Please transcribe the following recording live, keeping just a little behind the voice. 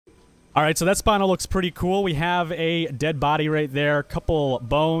All right, so that Spino looks pretty cool. We have a dead body right there, a couple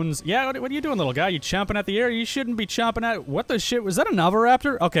bones. Yeah, what are you doing, little guy? You chomping at the air? You shouldn't be chomping at... What the shit? Was that a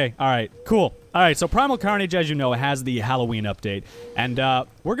Navaraptor? Okay, all right, cool. All right, so Primal Carnage, as you know, has the Halloween update. And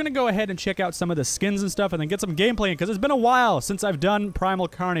we're going to go ahead and check out some of the skins and stuff and then get some gameplay in, because it's been a while since I've done Primal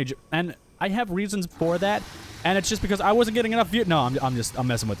Carnage. And I have reasons for that. And it's just because I wasn't getting enough views. No, I'm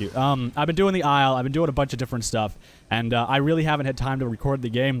messing with you. I've been doing the Isle. I've been doing a bunch of different stuff. And I really haven't had time to record the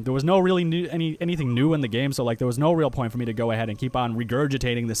game. There was no really anything new in the game, so like there was no real point for me to go ahead and keep on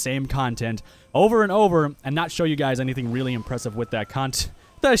regurgitating the same content over and over and not show you guys anything really impressive with that content.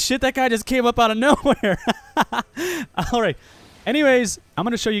 The shit, that guy just came up out of nowhere. All right. Anyways, I'm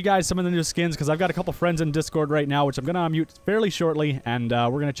going to show you guys some of the new skins because I've got a couple friends in Discord right now, which I'm going to unmute fairly shortly, and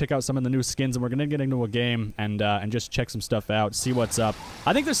we're going to check out some of the new skins, and we're going to get into a game and just check some stuff out, see what's up.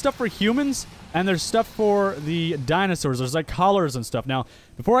 I think there's stuff for humans, and there's stuff for the dinosaurs. There's like collars and stuff. Now,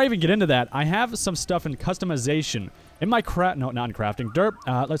 before I even get into that, I have some stuff in customization. In my no, not in crafting.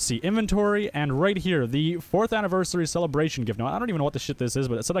 Derp, let's see, inventory, and right here, the 4th anniversary celebration gift. Now, I don't even know what the shit this is,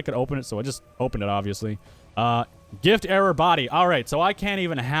 but it said I could open it, so I just opened it, obviously. Gift error body. All right, so I can't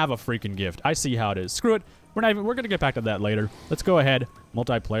even have a freaking gift. I see how it is. Screw it. We're gonna get back to that later. Let's go ahead.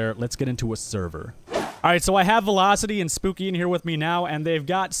 Multiplayer. Let's get into a server. All right, so I have Velocity and Spooky in here with me now, and they've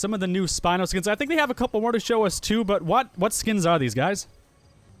got some of the new Spino skins. I think they have a couple more to show us too, but what skins are these, guys?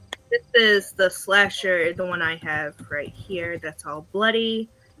 This is the slasher, the one I have right here. That's all bloody.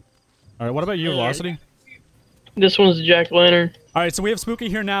 All right, what about you, Velocity? This one's the jack-o'-lantern. All right, so we have Spooky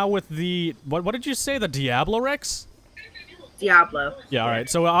here now with the... What did you say? The Diablo Rex? Diablo. Yeah, all right.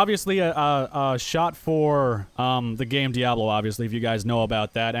 So obviously a shot for the game Diablo, obviously, if you guys know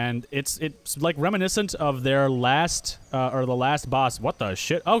about that. And it's like reminiscent of their last... or the last boss. What the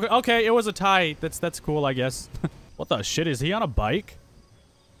shit? Okay, it was a tie. That's cool, I guess. What the shit? Is he on a bike?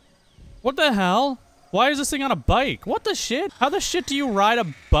 What the hell? Why is this thing on a bike? What the shit? How the shit do you ride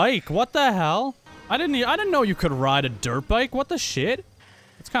a bike? What the hell? I didn't know you could ride a dirt bike. What the shit?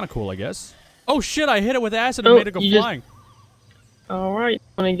 It's kind of cool, I guess. Oh shit, I hit it with acid and made it go flying. Alright,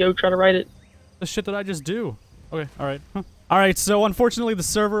 I'm gonna go try to ride it. The shit did I just do? Okay, alright. Huh. Alright, so unfortunately the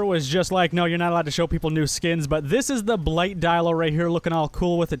server was just like, no, you're not allowed to show people new skins, but this is the Blight Diablo right here looking all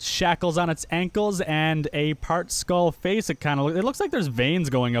cool with its shackles on its ankles and a part skull face. It looks like there's veins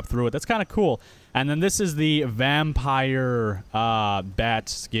going up through it. That's kind of cool. And then this is the vampire bat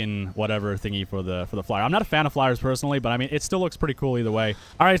skin whatever thingy for the flyer. I'm not a fan of flyers personally, but I mean it still looks pretty cool either way.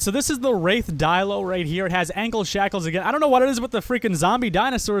 All right, so this is the Wraith Diablo right here. It has ankle shackles again. I don't know what it is with the freaking zombie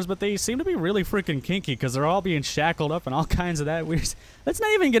dinosaurs, but they seem to be really freaking kinky because they're all being shackled up and all kinds of that weird. Let's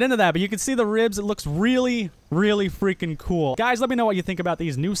not even get into that, but you can see the ribs. It looks really freaking cool. Guys, let me know what you think about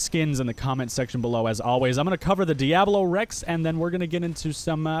these new skins in the comment section below. As always, I'm going to cover the Diablo Rex, and then we're going to get into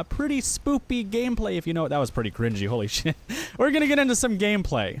some pretty spoopy gameplay, if you know. That was pretty cringy. Holy shit. We're going to get into some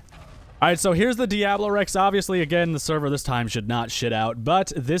gameplay. All right, so here's the Diablo Rex. Obviously, again, the server this time should not shit out,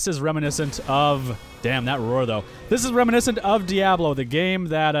 but this is reminiscent of... Damn, that roar, though. This is reminiscent of Diablo, the game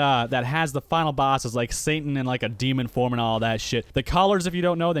that that has the final bosses like Satan and like a demon form and all that shit. The collars, if you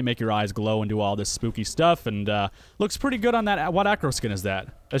don't know, they make your eyes glow and do all this spooky stuff, and looks pretty good on that. What acro skin is that?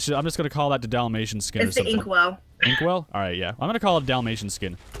 I'm just going to call that the Dalmatian skin or something. It's the Inkwell. Inkwell? All right, yeah. I'm going to call it Dalmatian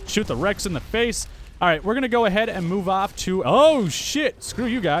skin. Shoot the Rex in the face. All right, we're going to go ahead and move off to... Oh, shit. Screw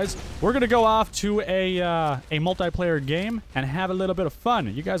you guys. We're going to go off to a multiplayer game and have a little bit of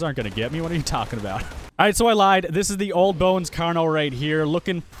fun. You guys aren't going to get me. What are you talking about? All right, so I lied. This is the Old Bones Carno right here.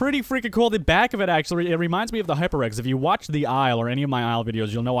 Looking pretty freaking cool. The back of it, actually, it reminds me of the Hyperrex. If you watch the Isle or any of my Isle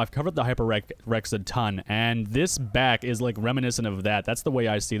videos, you'll know I've covered the Hyperrex a ton. And this back is, like, reminiscent of that. That's the way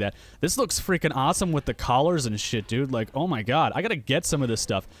I see that. This looks freaking awesome with the collars and shit, dude. Like, oh my god. I gotta get some of this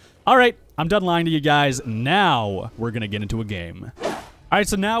stuff. All right, I'm done lying to you guys. Now we're going to get into a game. All right,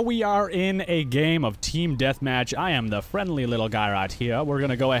 so now we are in a game of Team Deathmatch. I am the friendly little guy right here. We're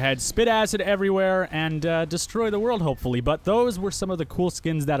going to go ahead, spit acid everywhere, and destroy the world, hopefully. But those were some of the cool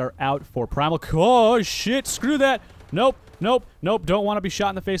skins that are out for Primal. Oh, shit, screw that. Nope. Don't want to be shot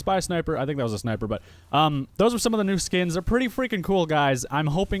in the face by a sniper. I think that was a sniper, but those are some of the new skins. They're pretty freaking cool, guys. I'm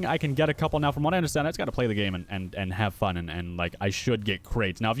hoping I can get a couple now. From what I understand, I just got to play the game and have fun, and like, I should get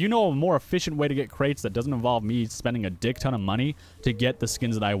crates. Now, if you know a more efficient way to get crates that doesn't involve me spending a dick ton of money to get the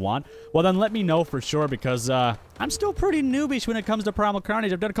skins that I want, well, then let me know for sure, because I'm still pretty noobish when it comes to Primal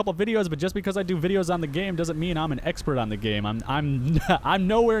Carnage. I've done a couple videos, but just because I do videos on the game doesn't mean I'm an expert on the game. I'm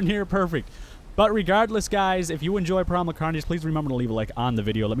nowhere near perfect. But regardless, guys, if you enjoy Primal Carnage, please remember to leave a like on the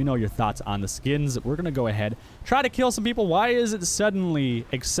video. Let me know your thoughts on the skins. We're going to go ahead, try to kill some people. Why is it suddenly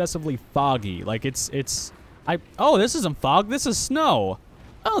excessively foggy? Like, oh, this isn't fog. This is snow.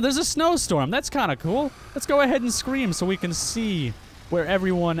 Oh, there's a snowstorm. That's kind of cool. Let's go ahead and scream so we can see where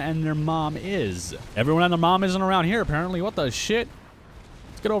everyone and their mom is. Everyone and their mom isn't around here, apparently. What the shit?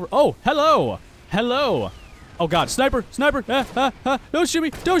 Let's get over. Oh, hello. Hello. Oh, God. Sniper. Sniper. Don't shoot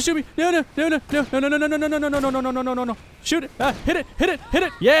me. Don't shoot me. No, no, no, no, no, no, no, no, no, no, no, no, no, no, no, no, no, no, no. Shoot it. Hit it. Hit it. Hit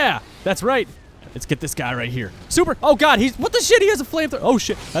it. Yeah. That's right. Let's get this guy right here. Super. Oh, God. He's... What the shit? He has a flamethrower. Oh,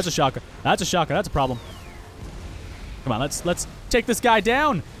 shit. That's a shotgun. That's a shotgun. That's a problem. Come on. Let's take this guy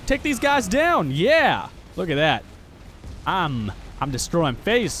down. Take these guys down. Yeah. Look at that. I'm destroying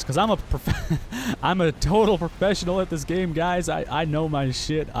face because I'm a total professional at this game, guys. I know my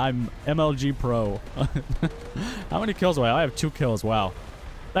shit. I'm MLG pro. How many kills do I have? I have 2 kills. Wow.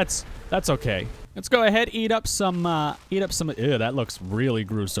 That's okay. Let's go ahead, eat up some, ew, that looks really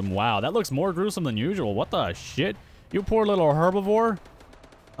gruesome. Wow, that looks more gruesome than usual. What the shit? You poor little herbivore.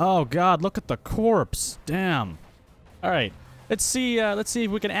 Oh, God, look at the corpse. Damn. All right. Let's see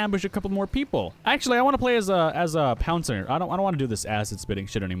if we can ambush a couple more people. Actually, I want to play as a pouncer. I don't want to do this acid spitting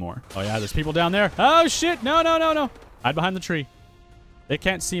shit anymore. Oh, yeah, there's people down there. Oh, shit. No, no, no, no. Hide behind the tree. They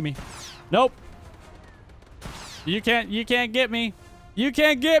can't see me. Nope. You can't get me. You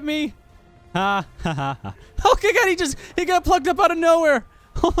can't get me. Ha ha ha ha. Oh my God, he got plugged up out of nowhere.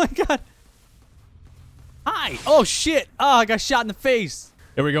 Oh my God. Hi. Oh shit. Oh, I got shot in the face.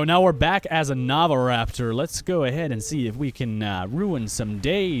 There we go. Now we're back as a Navaraptor. Let's go ahead and see if we can ruin some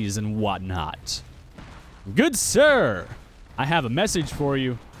days and whatnot. Good sir. I have a message for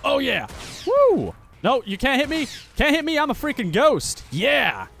you. Oh yeah. Woo. No, you can't hit me. Can't hit me. I'm a freaking ghost.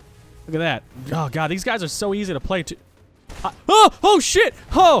 Yeah. Look at that. Oh God, these guys are so easy to play to. Oh shit!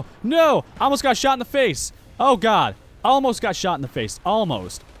 Oh no! I almost got shot in the face. Oh God! I almost got shot in the face.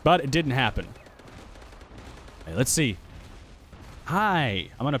 Almost, but it didn't happen. Hey, let's see. Hi!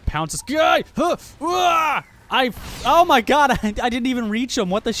 I'm gonna pounce this guy. Oh my God! I didn't even reach him.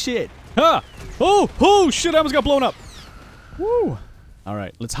 What the shit? Oh shit! I almost got blown up. Woo! All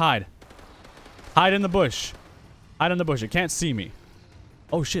right, let's hide. Hide in the bush. Hide in the bush. It can't see me.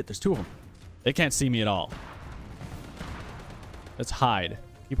 Oh shit! There's 2 of them. They can't see me at all. Let's hide.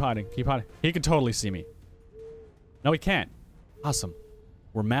 Keep hiding. Keep hiding. He can totally see me. No, he can't. Awesome.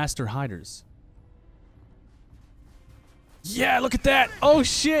 We're master hiders. Yeah, look at that. Oh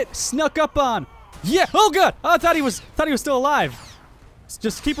shit. Snuck up on. Yeah. Oh God. Oh, I thought he was still alive.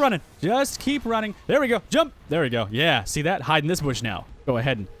 Just keep running. Just keep running. There we go. Jump. There we go. Yeah. See that? Hide in this bush now. Go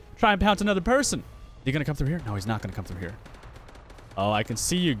ahead and try and pounce another person. Is he gonna come through here? No, he's not gonna come through here. Oh, I can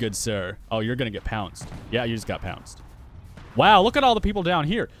see you, good sir. Oh, you're gonna get pounced. Yeah, you just got pounced. Wow, look at all the people down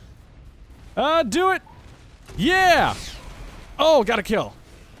here. Do it. Yeah. Oh, got a kill.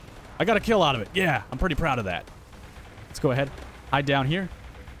 I got a kill out of it. Yeah, I'm pretty proud of that. Let's go ahead. Hide down here.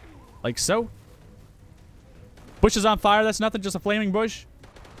 Like so. Bush is on fire. That's nothing. Just a flaming bush.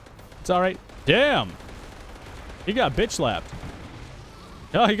 It's all right. Damn. He got bitch slapped.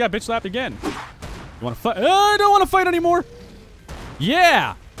 Oh, he got bitch slapped again. You want to fight? I don't want to fight anymore.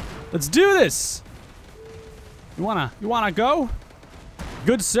 Yeah. Let's do this. You wanna go?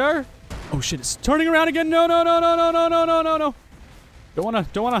 Good sir? Oh shit, it's turning around again. No, no, no, no, no, no, no, no, no, no. Don't wanna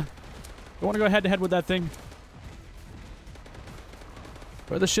go head to head with that thing.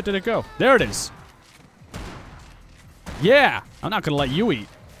 Where the shit did it go? There it is. Yeah, I'm not gonna let you eat.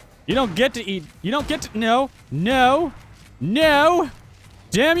 You don't get to eat. You don't get to, no, no, no.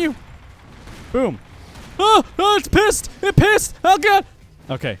 Damn you. Boom. Oh, it's pissed. It pissed. Oh God.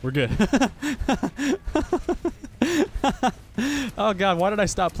 Okay, we're good. Oh God, why did I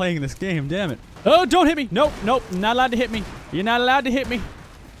stop playing this game? Damn it. Oh, don't hit me. Nope, nope, not allowed to hit me. You're not allowed to hit me.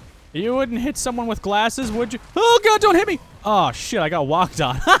 You wouldn't hit someone with glasses, would you? Oh God, don't hit me. Oh shit, I got walked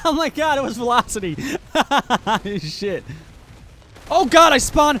on. Oh my God, it was velocity. Shit. Oh God, I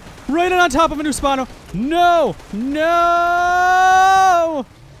spawned right on top of a new Spino. No, no.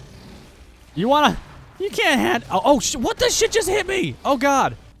 You can't hand. Oh shit, what the shit just hit me? Oh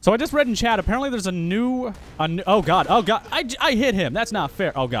God. So I just read in chat, apparently there's a new, oh God, I hit him. That's not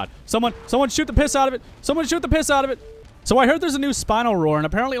fair. Oh God. Someone shoot the piss out of it. Someone shoot the piss out of it. So I heard there's a new Spino roar, and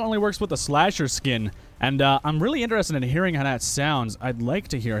apparently it only works with the slasher skin. And I'm really interested in hearing how that sounds. I'd like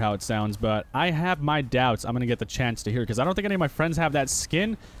to hear how it sounds, but I have my doubts I'm gonna get the chance to hear, because I don't think any of my friends have that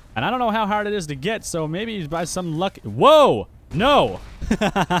skin, and I don't know how hard it is to get, so maybe by some luck. Whoa! No!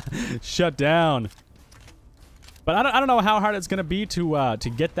 Shut down. But I don't know how hard it's gonna be to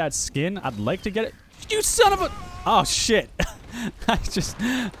get that skin. I'd like to get it. You son of a! Oh shit! I just,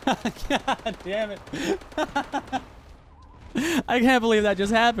 God damn it! I can't believe that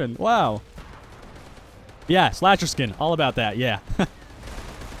just happened. Wow. Yeah, slasher skin, all about that. Yeah.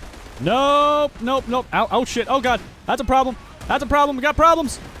 Nope, nope, nope. Ow, oh shit! Oh God, that's a problem. That's a problem. We got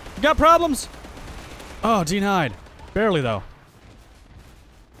problems. We got problems. Oh, denied. Barely, though.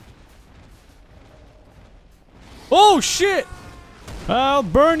 Oh, shit. I'll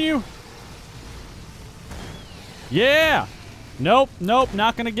burn you. Yeah. Nope, nope,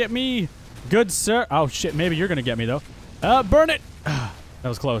 not gonna get me. Good sir. Oh, shit, maybe you're gonna get me, though. Burn it. That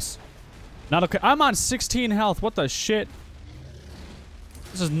was close. Not okay. I'm on 16 health. What the shit?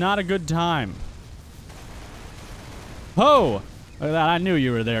 This is not a good time. Oh! Look at that. I knew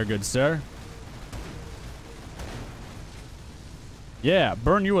you were there, good sir. Yeah,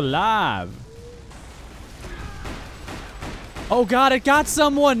 burn you alive. Oh god, it got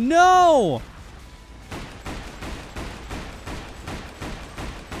someone! No!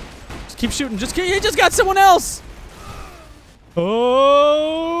 Just keep shooting. He just got someone else!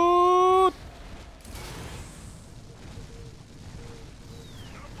 Oh!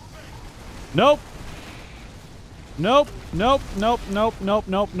 Nope. Nope, nope, nope, nope, nope,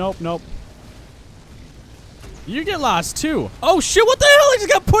 nope, nope, nope. You get lost too. Oh shit, what the hell? I just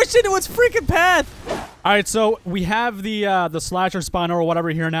got pushed into its freaking path. Alright, so we have the slasher spawner or whatever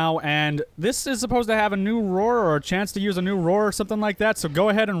here now, and this is supposed to have a new roar or a chance to use a new roar or something like that, so go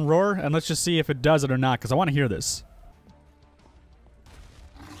ahead and roar, and let's just see if it does it or not, because I want to hear this.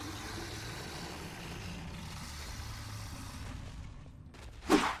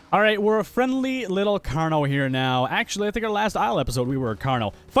 Alright, we're a friendly little Carno here now. Actually, I think our last Isle episode we were a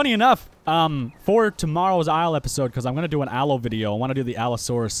Carno. Funny enough, for tomorrow's Isle episode, because I'm going to do an Allo video, I want to do the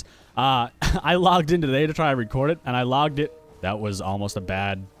Allosaurus. I logged in today to try to record it, and I logged it. That was almost a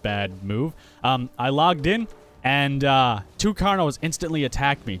bad move. I logged in, and 2 Carnos instantly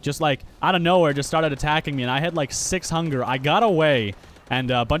attacked me. Just like, out of nowhere, just started attacking me, and I had like 6 hunger. I got away. And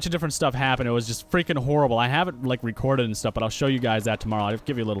a bunch of different stuff happened. It was just freaking horrible. I have it, like, recorded and stuff, but I'll show you guys that tomorrow. I'll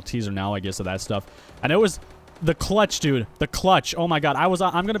give you a little teaser now, I guess, of that stuff. And it was the clutch, dude. The clutch. Oh, my God. I'm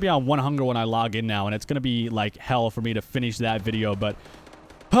going to be on 1 hunger when I log in now, and it's going to be, like, hell for me to finish that video, but...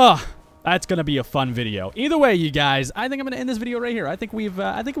 that's going to be a fun video. Either way, you guys, I think I'm going to end this video right here. I think we've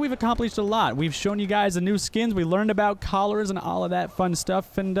accomplished a lot. We've shown you guys the new skins. We learned about collars and all of that fun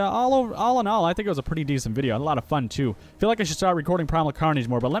stuff. And all in all, I think it was a pretty decent video. A lot of fun, too. Feel like I should start recording Primal Carnage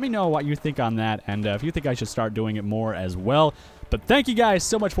more, but let me know what you think on that. And if you think I should start doing it more as well. But thank you guys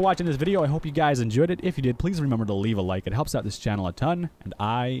so much for watching this video. I hope you guys enjoyed it. If you did, please remember to leave a like. It helps out this channel a ton, and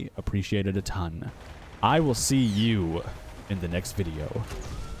I appreciate it a ton. I will see you in the next video.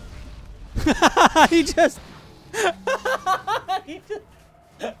 he just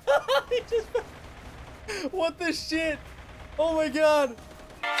what the shit? Oh my god.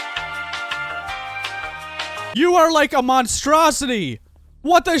 You are like a monstrosity.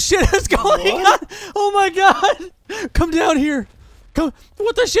 What the shit is going on? Oh my god. Come down here. Come.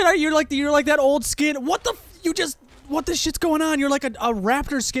 What the shit are you like? You're like that old skin. What the what the shit's going on? You're like a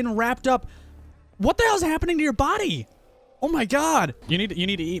raptor skin wrapped up. What the hell's happening to your body? Oh my god! You need to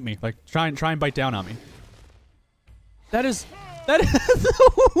eat me. Like try and bite down on me. That is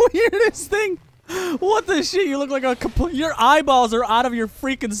the weirdest thing. What the shit? You look like a complete. Your eyeballs are out of your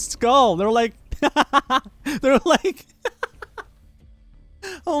freaking skull. They're like they're like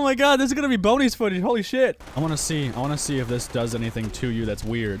oh my god, this is gonna be bonus footage. Holy shit. I wanna see if this does anything to you that's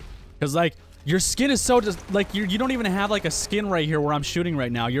weird. Cause like your skin is so just like you don't even have like a skin right here where I'm shooting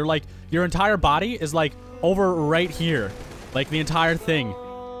right now. You're like your entire body is like over right here. Like, the entire thing.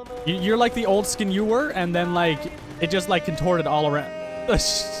 You're like the old skin you were, and then, like, it just, like, contorted all around.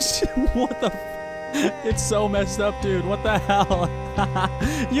 What the It's so messed up, dude. What the hell?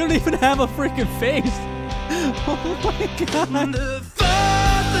 You don't even have a freaking face. Oh, my God.